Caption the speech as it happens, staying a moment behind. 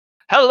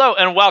Hello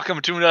and welcome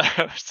to another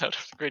episode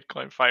of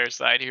Gridcoin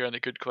Fireside here on the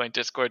Gridcoin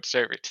Discord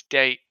server.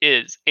 Today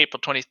is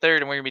April 23rd,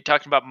 and we're going to be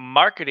talking about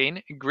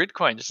marketing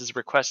Gridcoin. This is a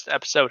request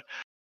episode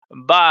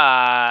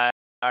by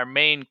our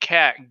main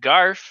cat,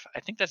 Garf.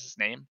 I think that's his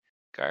name.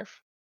 Garf?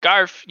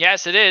 Garf,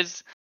 yes, it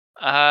is.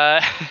 Uh,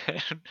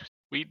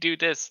 we do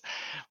this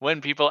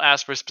when people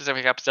ask for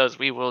specific episodes.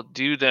 We will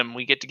do them.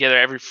 We get together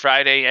every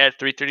Friday at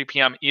 3:30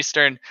 p.m.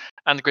 Eastern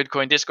on the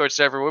Gridcoin Discord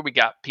server, where we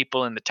got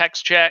people in the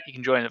text chat. You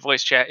can join the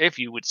voice chat if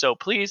you would so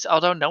please.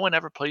 Although no one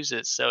ever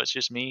pleases, so it's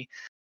just me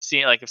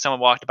seeing. Like if someone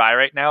walked by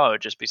right now, I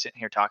would just be sitting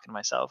here talking to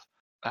myself.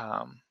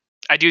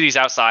 I do these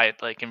outside,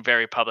 like in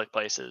very public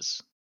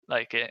places,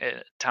 like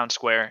at town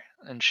square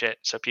and shit.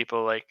 So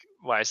people like,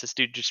 why is this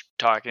dude just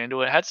talking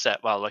into a headset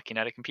while looking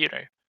at a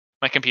computer?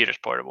 My computer's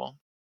portable.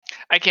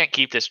 I can't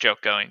keep this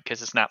joke going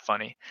because it's not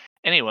funny.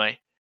 Anyway,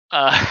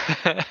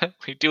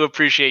 we do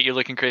appreciate you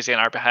looking crazy on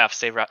our behalf,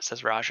 says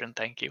Rajan.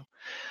 Thank you.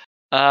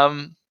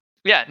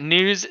 Yeah,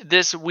 news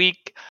this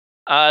week.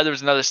 There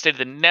was another State of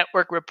the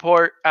Network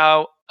report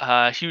out.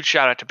 Huge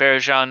shout out to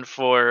Barajan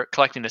for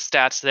collecting the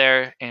stats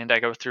there, and I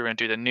go through and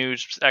do the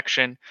news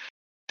section.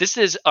 This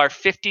is our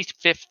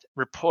 55th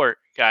report,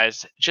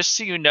 guys. Just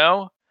so you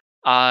know,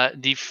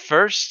 the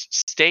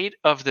first State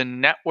of the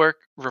Network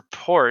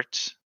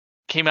report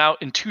came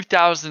out in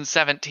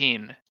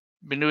 2017.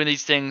 Been doing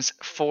these things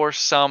for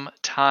some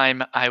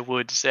time, I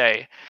would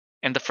say.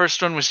 And the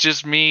first one was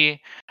just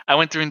me. I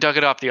went through and dug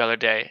it up the other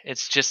day.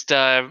 It's just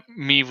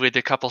me with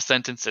a couple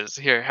sentences.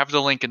 Here, have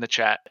the link in the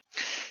chat.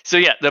 So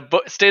yeah,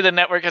 the State of the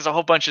Network has a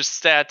whole bunch of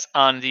stats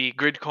on the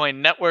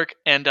Gridcoin network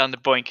and on the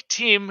Boink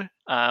team,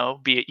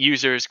 be it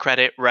users,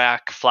 credit,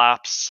 rack,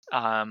 flops,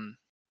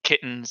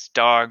 kittens,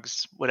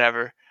 dogs,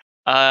 whatever.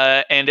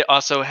 And it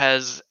also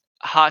has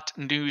hot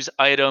news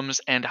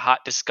items and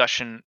hot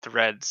discussion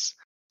threads.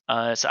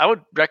 So I would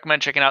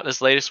recommend checking out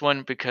this latest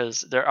one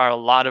because there are a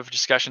lot of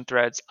discussion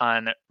threads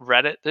on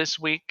Reddit this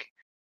week.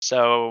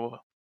 So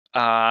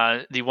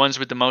the ones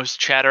with the most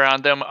chatter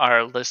on them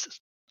are listed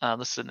in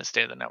the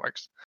State of the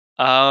Networks.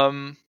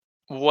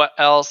 What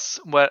else?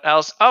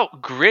 Oh,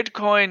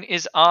 Gridcoin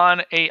is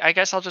on I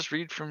guess I'll just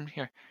read from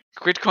here.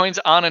 Gridcoin's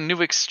on a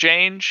new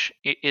exchange.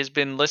 It has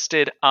been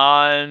listed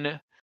on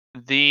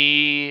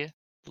the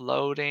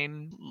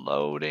loading.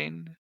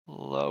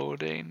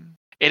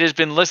 It has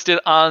been listed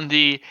on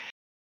the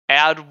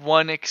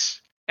add-on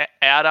exchange.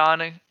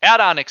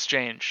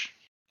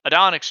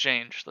 Add-on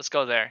exchange. Let's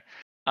go there.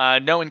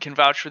 No one can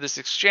vouch for this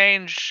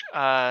exchange.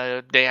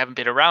 They haven't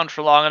been around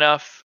for long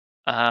enough.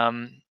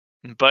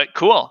 But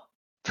cool.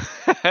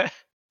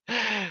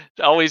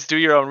 Always do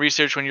your own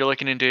research when you're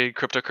looking into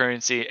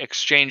cryptocurrency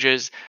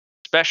exchanges,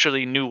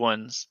 especially new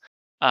ones.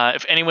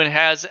 If anyone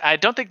has, I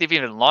don't think they've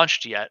even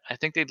launched yet. I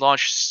think they'd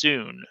launch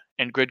soon,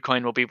 and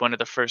Gridcoin will be one of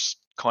the first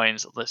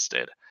coins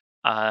listed.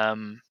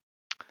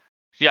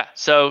 Yeah,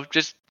 so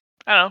just,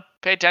 I don't know,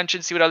 pay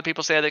attention, see what other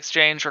people say at the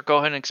exchange, or go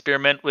ahead and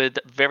experiment with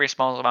very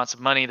small amounts of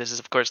money. This is,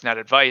 of course, not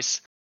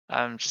advice.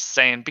 I'm just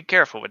saying, be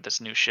careful with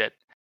this new shit.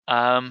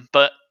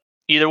 But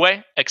either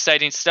way,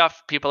 exciting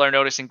stuff. People are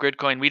noticing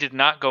Gridcoin. We did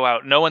not go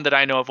out. No one that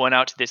I know of went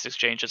out to this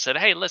exchange and said,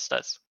 hey, list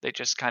us. They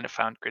just kind of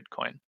found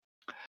Gridcoin.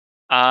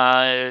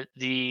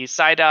 The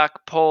SciDoc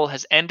poll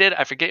has ended.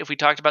 I forget if we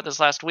talked about this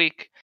last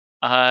week.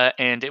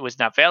 And it was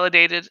not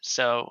validated,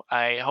 so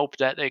I hope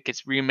that it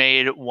gets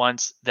remade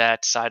once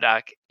that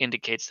SciDoc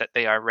indicates that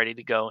they are ready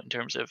to go in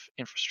terms of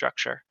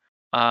infrastructure.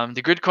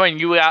 The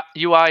Gridcoin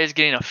UI is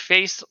getting a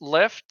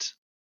facelift.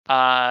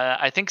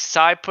 I think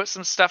Sci put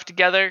some stuff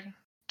together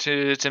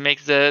to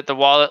make the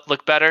wallet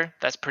look better.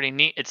 That's pretty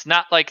neat. It's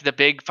not like the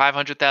big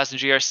 500,000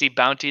 GRC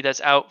bounty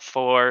that's out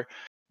for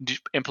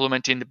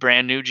implementing the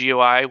brand new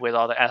GUI with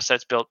all the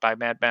assets built by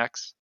Mad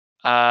Max.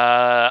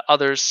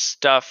 Other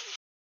stuff.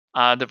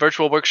 The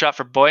virtual workshop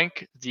for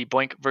Boink, the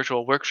Boink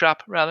virtual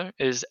workshop, rather,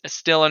 is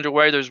still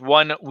underway. There's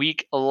 1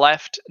 week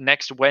left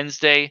next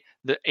Wednesday,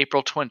 the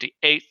April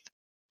 28th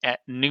at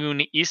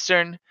noon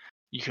Eastern.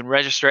 You can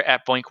register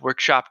at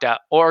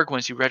boinkworkshop.org.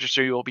 Once you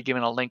register, you will be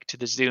given a link to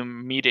the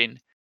Zoom meeting.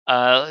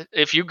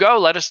 If you go,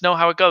 let us know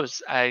how it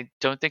goes. I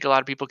don't think a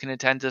lot of people can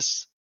attend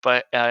this,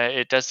 but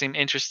it does seem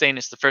interesting.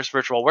 It's the first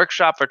virtual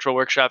workshop. Virtual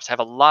workshops have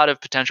a lot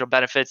of potential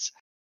benefits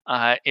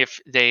if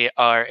they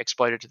are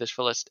exploited to their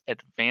fullest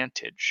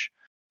advantage.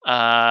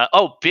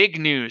 Big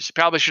news.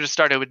 Probably should have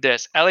started with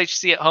this.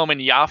 LHC at Home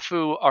and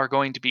Yahoo are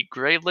going to be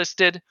gray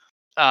listed.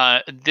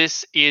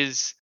 This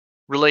is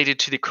related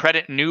to the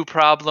credit new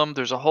problem.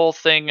 There's a whole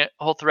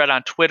thread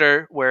on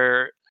Twitter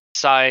where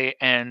Sai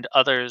and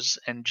others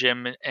and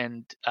Jim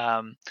and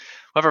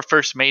whoever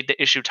first made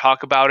the issue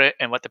talk about it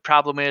and what the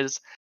problem is.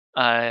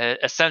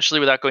 Essentially,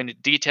 without going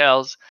into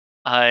details,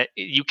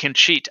 you can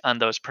cheat on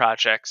those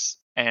projects,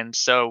 and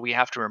so we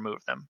have to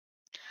remove them.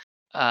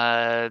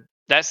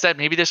 That said,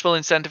 maybe this will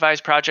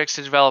incentivize projects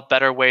to develop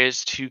better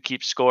ways to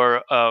keep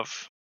score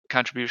of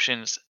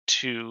contributions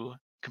to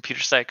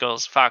computer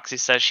cycles. Foxy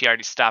says she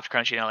already stopped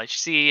crunching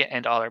LHC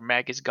and all her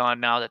mag is gone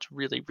now. That's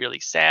really, really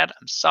sad.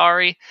 I'm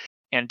sorry.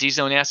 And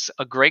D-Zone asks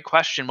a great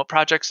question. What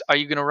projects are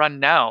you going to run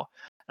now?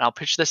 And I'll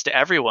pitch this to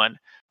everyone.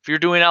 If you're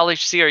doing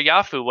LHC or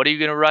Yahoo, what are you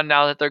going to run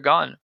now that they're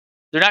gone?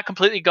 They're not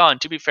completely gone,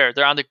 to be fair.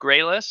 They're on the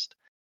gray list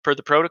per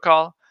the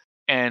protocol,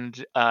 and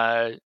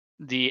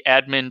the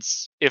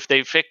admins, if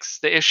they fix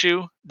the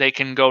issue, they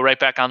can go right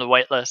back on the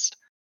whitelist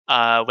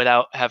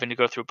without having to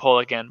go through poll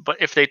again. But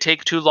if they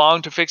take too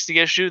long to fix the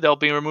issue, they'll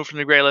be removed from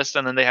the gray list,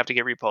 and then they have to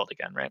get repolled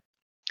again, right?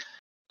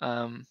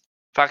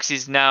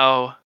 Foxy's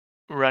now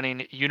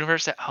running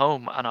Universe at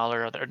home on all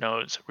our other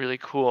nodes. Really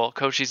cool.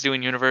 Koshi's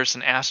doing Universe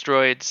and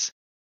Asteroids.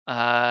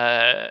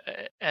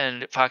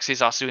 And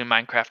Foxy's also doing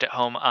Minecraft at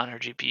home on her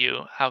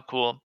GPU. How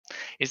cool.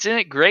 Isn't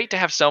it great to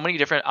have so many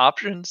different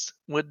options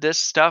with this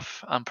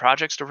stuff on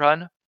projects to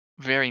run?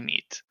 Very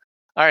neat.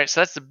 All right,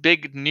 so that's the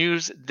big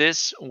news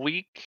this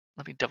week.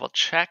 Let me double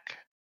check.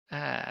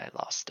 I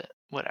lost it.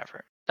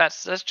 Whatever.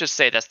 Let's just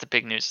say that's the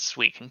big news this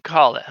week and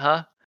call it,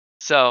 huh?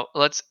 So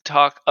let's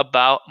talk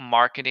about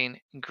Marketing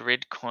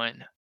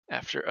Gridcoin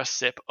after a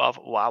sip of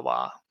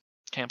Wawa.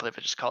 Can't believe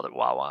I just called it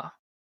Wawa.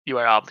 You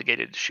are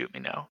obligated to shoot me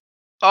now.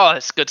 Oh,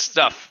 that's good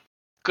stuff.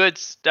 Good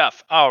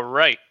stuff. All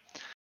right.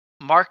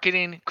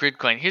 Marketing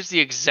Gridcoin. Here's the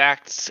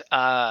exact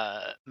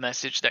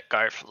message that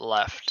Garth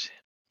left.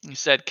 He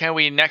said, can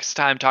we next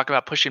time talk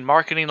about pushing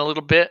marketing a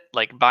little bit,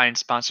 like buying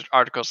sponsored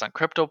articles on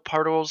crypto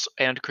portals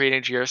and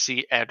creating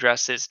GRC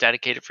addresses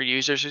dedicated for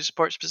users who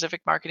support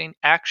specific marketing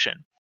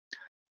action?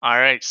 All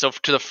right. So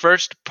to the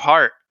first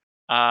part,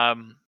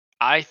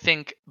 I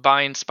think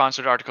buying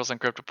sponsored articles on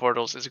crypto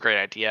portals is a great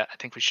idea. I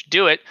think we should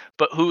do it.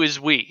 But who is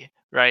we,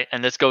 right?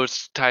 And this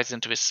ties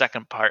into his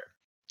second part.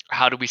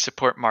 How do we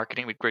support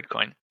marketing with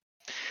Gridcoin?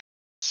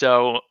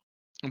 So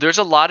there's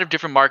a lot of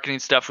different marketing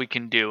stuff we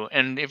can do.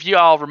 And if you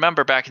all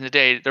remember back in the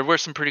day, there were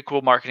some pretty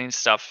cool marketing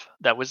stuff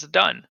that was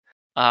done.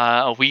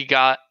 We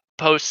got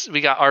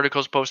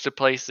articles posted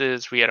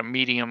places. We had a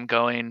Medium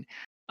going.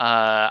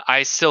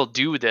 I still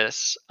do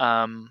this,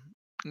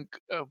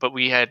 but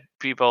we had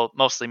people,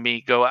 mostly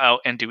me, go out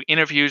and do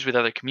interviews with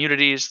other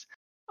communities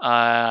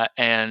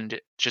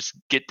and just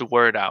get the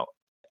word out.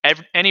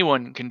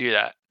 Anyone can do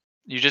that.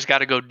 You just got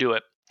to go do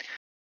it.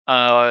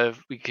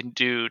 We can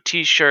do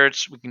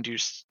T-shirts. We can do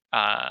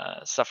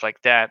stuff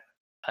like that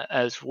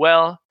as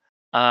well.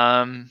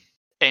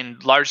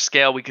 And large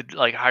scale, we could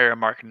like hire a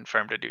marketing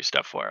firm to do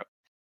stuff for it.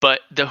 But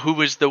the who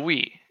is the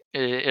we?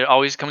 It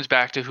always comes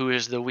back to who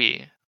is the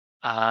we.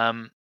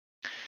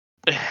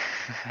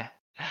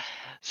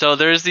 So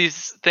there's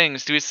these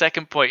things. To his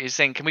second point, he's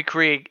saying, can we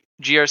create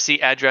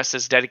GRC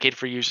addresses dedicated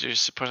for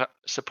users to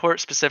support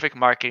specific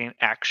marketing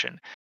action?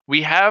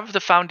 We have the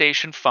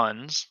foundation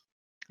funds.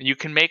 You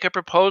can make a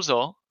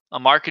proposal, a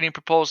marketing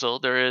proposal.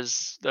 There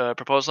is the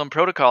proposal and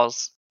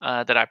protocols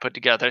that I put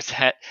together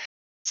that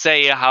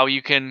say how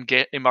you can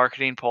get a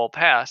marketing poll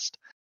passed.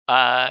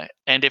 And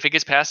if it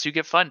gets passed, you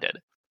get funded.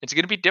 It's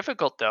going to be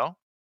difficult, though,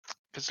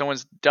 because no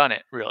one's done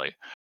it, really.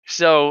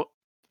 So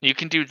you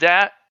can do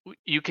that.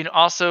 You can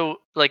also,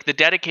 like the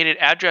dedicated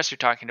address you're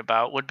talking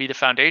about would be the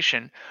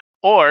foundation.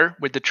 Or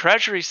with the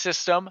treasury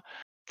system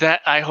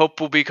that I hope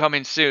will be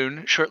coming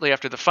soon, shortly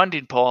after the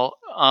funding poll,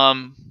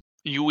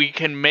 we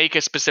can make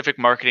a specific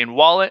marketing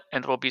wallet,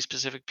 and there will be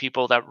specific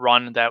people that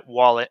run that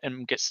wallet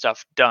and get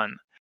stuff done.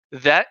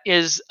 That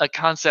is a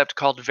concept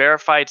called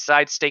verified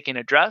side staking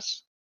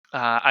address.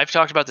 I've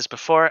talked about this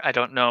before. I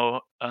don't know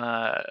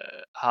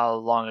how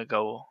long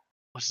ago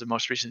was the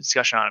most recent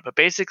discussion on it, but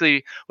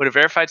basically with a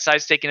verified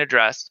side staking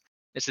address,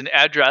 it's an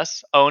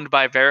address owned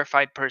by a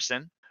verified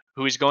person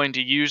who is going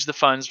to use the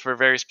funds for a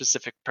very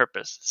specific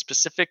purpose,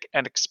 specific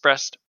and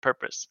expressed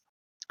purpose.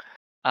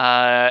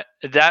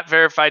 That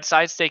verified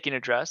side staking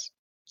address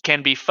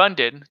can be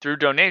funded through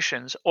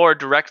donations or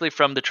directly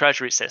from the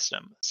treasury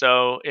system.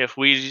 So if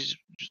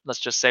let's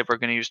just say we're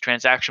going to use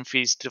transaction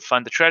fees to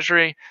fund the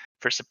treasury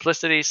for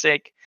simplicity's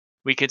sake,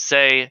 we could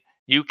say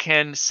you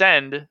can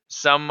send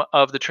some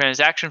of the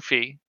transaction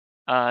fee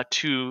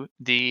to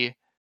the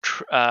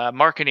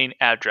marketing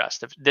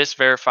address, this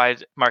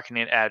verified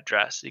marketing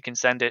address. You can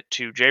send it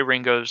to Jay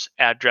Ringo's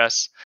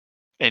address,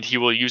 and he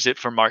will use it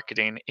for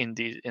marketing in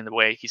the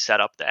way he set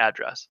up the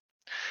address.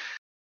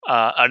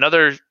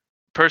 Another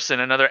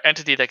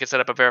entity that could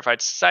set up a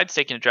verified side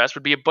staking address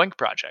would be a Boink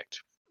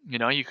project.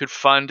 You could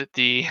fund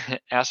the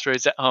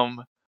Asteroids at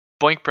Home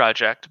Boink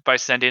project by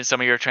sending some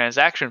of your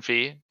transaction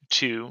fee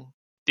to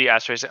the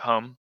Asteroids at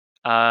Home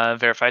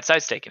verified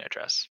side staking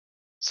address,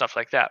 stuff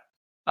like that.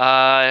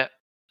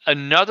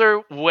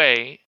 Another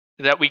way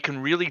that we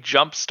can really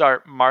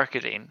jumpstart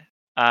marketing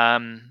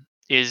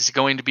is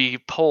going to be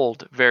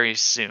polled very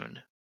soon.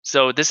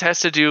 So this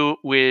has to do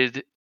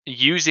with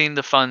using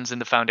the funds in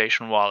the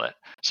foundation wallet.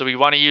 So we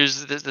want to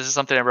use this. This is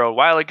something I wrote a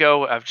while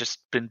ago. I've just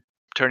been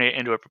turning it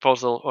into a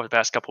proposal over the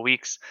past couple of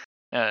weeks.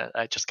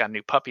 I just got a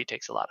new puppy. It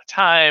takes a lot of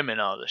time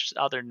and all this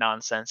other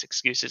nonsense,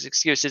 excuses.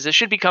 It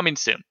should be coming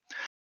soon.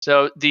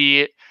 So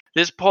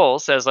this poll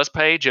says, let's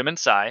pay Jim and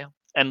Sai,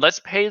 and let's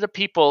pay the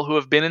people who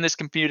have been in this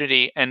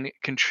community and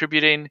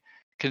contributing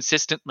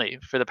consistently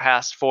for the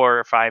past 4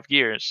 or 5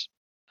 years.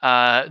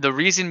 The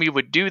reason we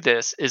would do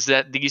this is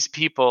that these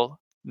people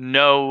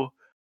know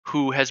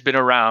who has been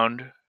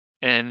around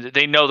and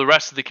they know the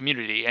rest of the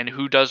community and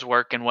who does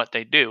work and what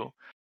they do.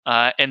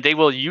 And they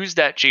will use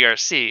that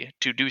GRC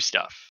to do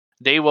stuff.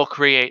 They will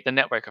create the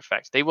network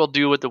effect. They will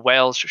do what the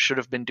whales should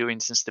have been doing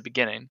since the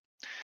beginning,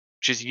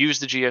 which is use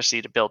the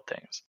GRC to build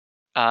things.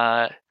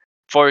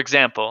 For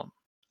example,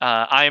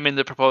 I am in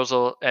the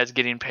proposal as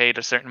getting paid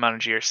a certain amount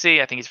of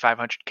GRC. I think it's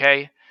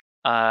 500K,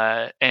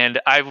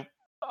 and I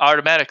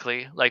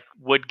automatically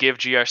would give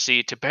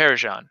GRC to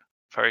Parajan,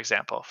 for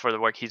example, for the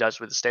work he does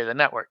with the state of the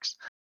networks.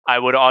 I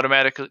would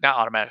not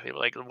automatically,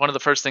 one of the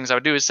first things I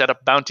would do is set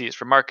up bounties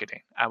for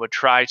marketing. I would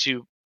try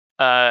to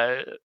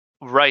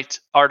write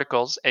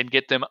articles and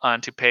get them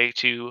onto pay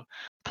to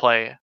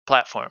play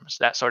platforms,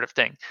 that sort of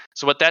thing.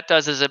 So what that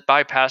does is it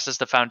bypasses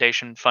the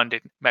foundation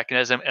funding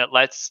mechanism.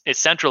 It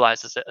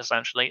centralizes it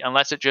essentially and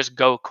lets it just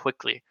go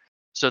quickly,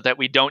 so that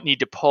we don't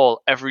need to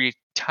pull every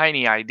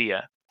tiny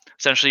idea.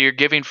 Essentially, you're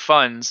giving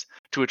funds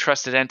to a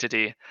trusted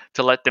entity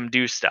to let them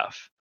do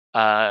stuff,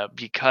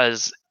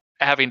 because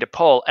having to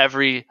pull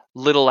every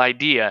little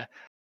idea,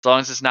 as long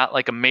as it's not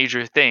like a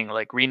major thing,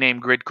 like rename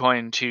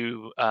Gridcoin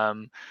to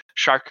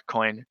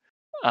Sharkcoin,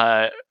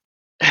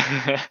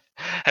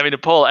 having to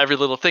pull every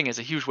little thing is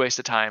a huge waste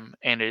of time,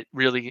 and it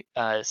really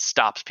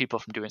stops people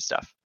from doing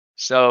stuff.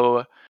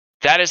 So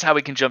that is how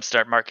we can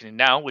jumpstart marketing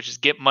now, which is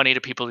get money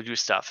to people to do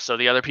stuff. So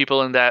the other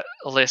people in that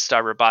list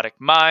are Robotic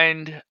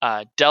Mind,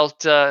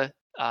 Delta,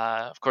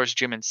 of course,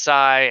 Jim and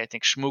Sai. I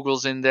think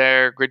Schmoogle's in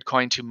there,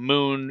 Gridcoin to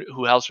Moon,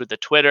 who helps with the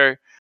Twitter,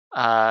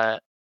 and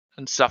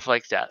stuff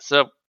like that.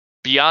 So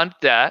beyond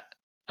that,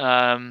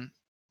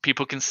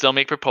 people can still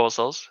make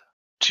proposals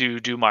to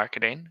do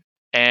marketing,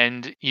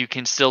 and you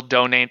can still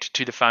donate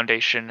to the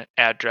foundation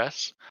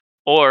address,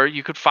 or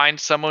you could find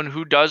someone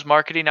who does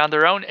marketing on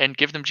their own and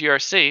give them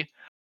GRC,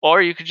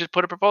 or you could just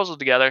put a proposal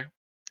together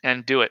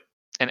and do it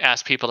and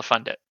ask people to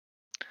fund it.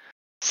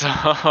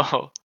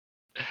 So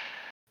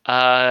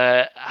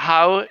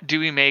how do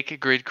we make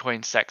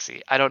Gridcoin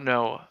sexy? I don't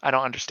know. I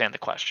don't understand the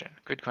question.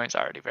 Gridcoin's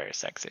already very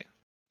sexy.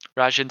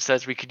 Rajan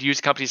says we could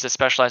use companies that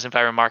specialize in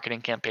viral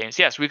marketing campaigns.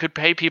 Yes, we could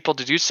pay people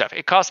to do stuff.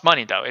 It costs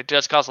money, though. It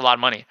does cost a lot of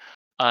money.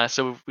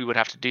 So we would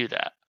have to do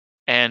that.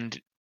 And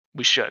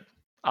we should,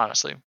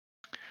 honestly.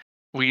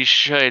 We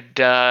should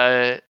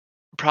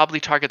probably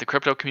target the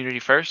crypto community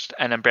first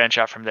and then branch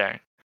out from there.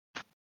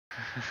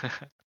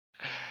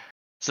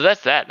 So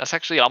that's that. That's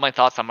actually all my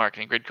thoughts on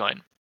marketing Gridcoin.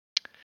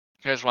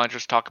 You guys want to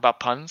just talk about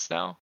puns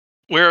now?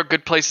 Where are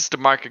good places to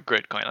market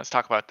Gridcoin? Let's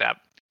talk about that.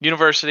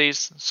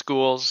 Universities,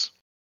 schools,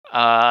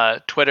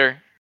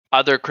 Twitter,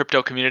 other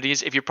crypto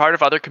communities. If you're part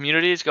of other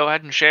communities, go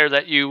ahead and share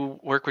that you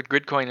work with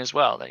Gridcoin as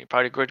well, that you're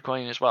part of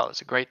Gridcoin as well.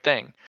 It's a great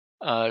thing.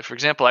 For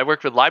example, I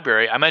worked with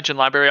Library. I mention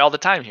Library all the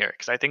time here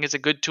because I think it's a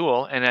good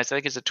tool, and I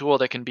think it's a tool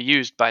that can be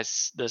used by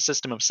the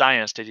system of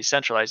science to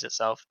decentralize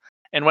itself.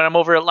 And when I'm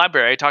over at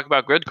Library, I talk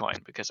about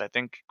Gridcoin because I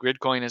think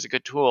Gridcoin is a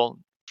good tool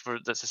for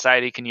the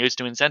society can use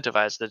to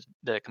incentivize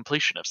the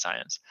completion of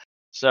science.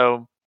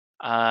 So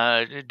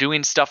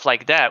doing stuff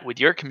like that with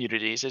your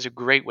communities is a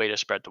great way to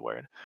spread the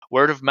word.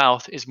 Word of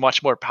mouth is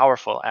much more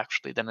powerful,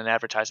 actually, than an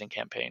advertising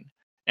campaign,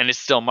 and it's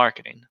still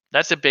marketing.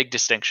 That's a big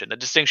distinction. The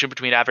distinction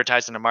between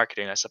advertising and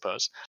marketing, I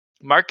suppose.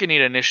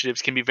 Marketing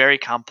initiatives can be very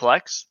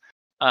complex,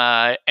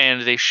 and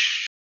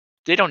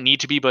they don't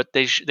need to be, but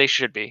they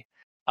should be.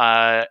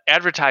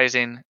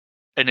 Advertising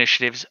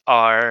initiatives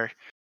are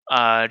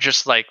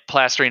just like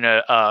plastering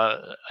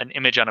an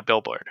image on a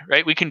billboard,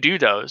 right? We can do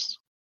those.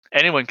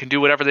 Anyone can do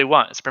whatever they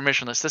want. It's a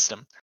permissionless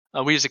system.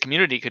 We as a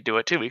community could do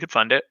it too. We could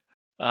fund it,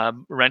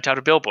 rent out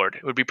a billboard.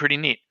 It would be pretty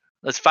neat.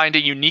 Let's find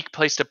a unique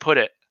place to put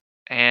it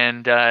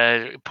and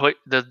put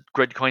the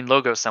Gridcoin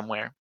logo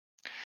somewhere.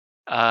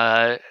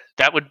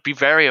 That would be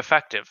very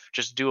effective.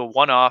 Just do a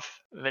one-off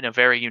in a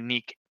very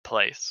unique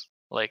place,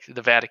 like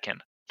the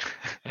Vatican.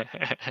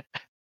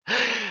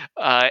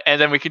 And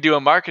then we could do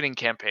a marketing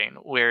campaign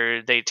where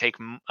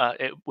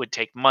it would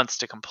take months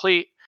to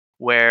complete,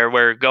 where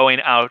we're going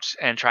out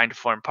and trying to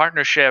form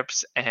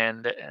partnerships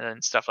and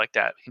stuff like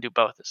that. We can do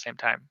both at the same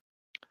time.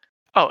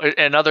 Oh,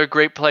 another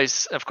great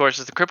place, of course,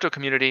 is the crypto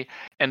community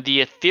and the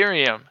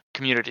Ethereum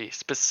community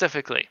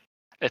specifically.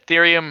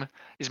 Ethereum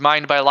is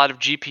mined by a lot of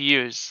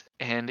GPUs,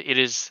 and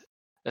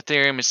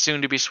Ethereum is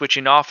soon to be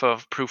switching off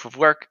of proof of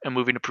work and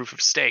moving to proof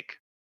of stake.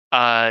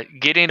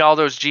 Getting all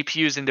those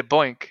GPUs into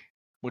Boink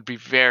would be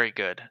very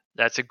good.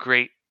 That's a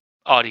great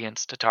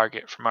audience to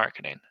target for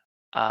marketing.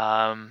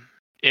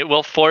 It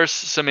will force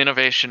some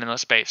innovation in the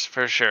space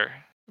for sure,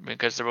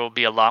 because there will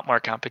be a lot more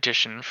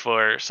competition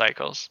for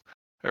cycles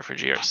or for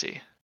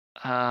GRC.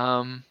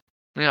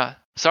 Yeah.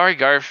 Sorry,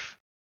 Garf.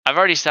 I've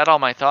already said all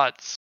my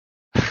thoughts.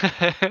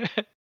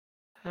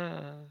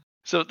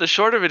 So the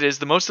short of it is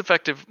the most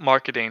effective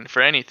marketing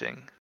for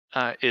anything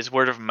is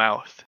word of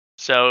mouth.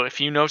 So if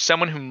you know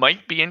someone who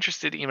might be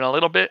interested even a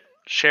little bit,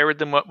 share with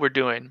them what we're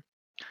doing.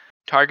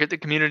 Target the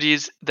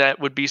communities that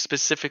would be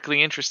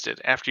specifically interested.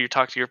 After you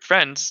talk to your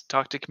friends,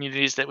 talk to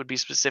communities that would be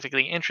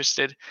specifically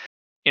interested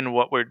in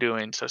what we're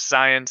doing. So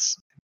science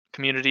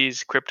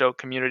communities, crypto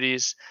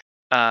communities,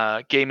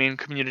 gaming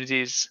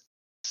communities,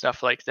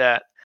 stuff like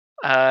that.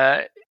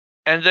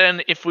 And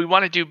then if we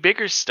want to do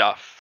bigger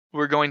stuff,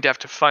 we're going to have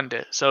to fund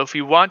it. So if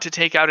you want to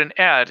take out an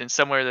ad in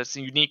somewhere that's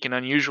unique and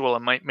unusual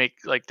and might make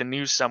like the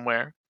news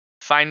somewhere,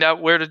 find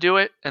out where to do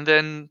it and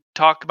then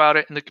talk about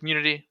it in the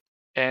community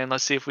and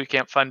let's see if we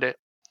can't fund it.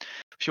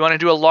 If you want to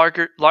do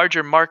a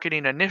larger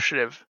marketing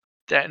initiative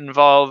that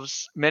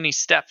involves many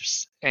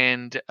steps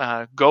and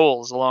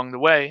goals along the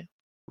way,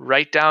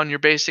 write down your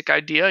basic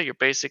idea, your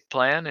basic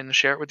plan, and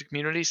share it with the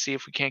community. See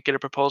if we can't get a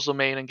proposal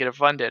made and get it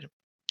funded.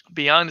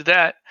 Beyond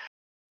that,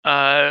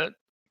 uh,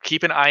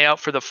 keep an eye out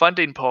for the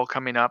funding poll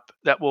coming up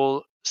that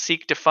will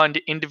seek to fund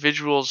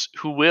individuals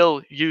who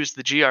will use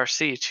the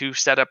GRC to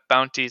set up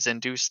bounties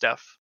and do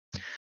stuff.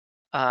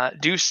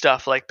 Do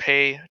stuff like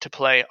pay to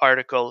play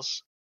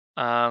articles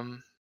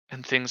and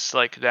things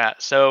like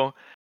that. So,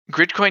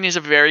 Gridcoin is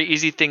a very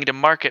easy thing to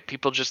market.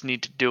 People just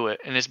need to do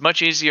it. And it's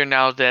much easier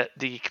now that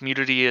the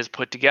community is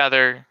put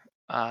together,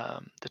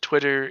 the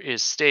Twitter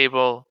is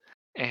stable,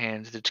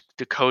 and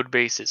the code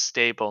base is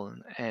stable,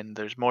 and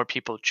there's more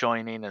people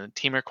joining, and the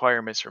team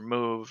requirements are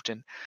moved,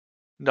 and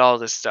all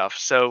this stuff.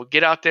 So,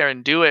 get out there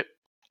and do it.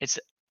 It's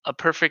a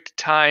perfect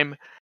time.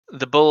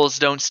 The bulls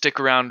don't stick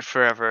around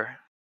forever.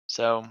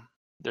 So,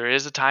 there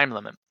is a time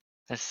limit.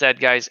 That said,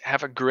 guys,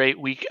 have a great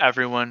week,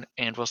 everyone,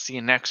 and we'll see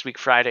you next week,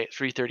 Friday at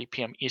 3:30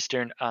 p.m.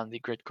 Eastern on the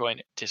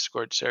Gridcoin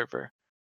Discord server.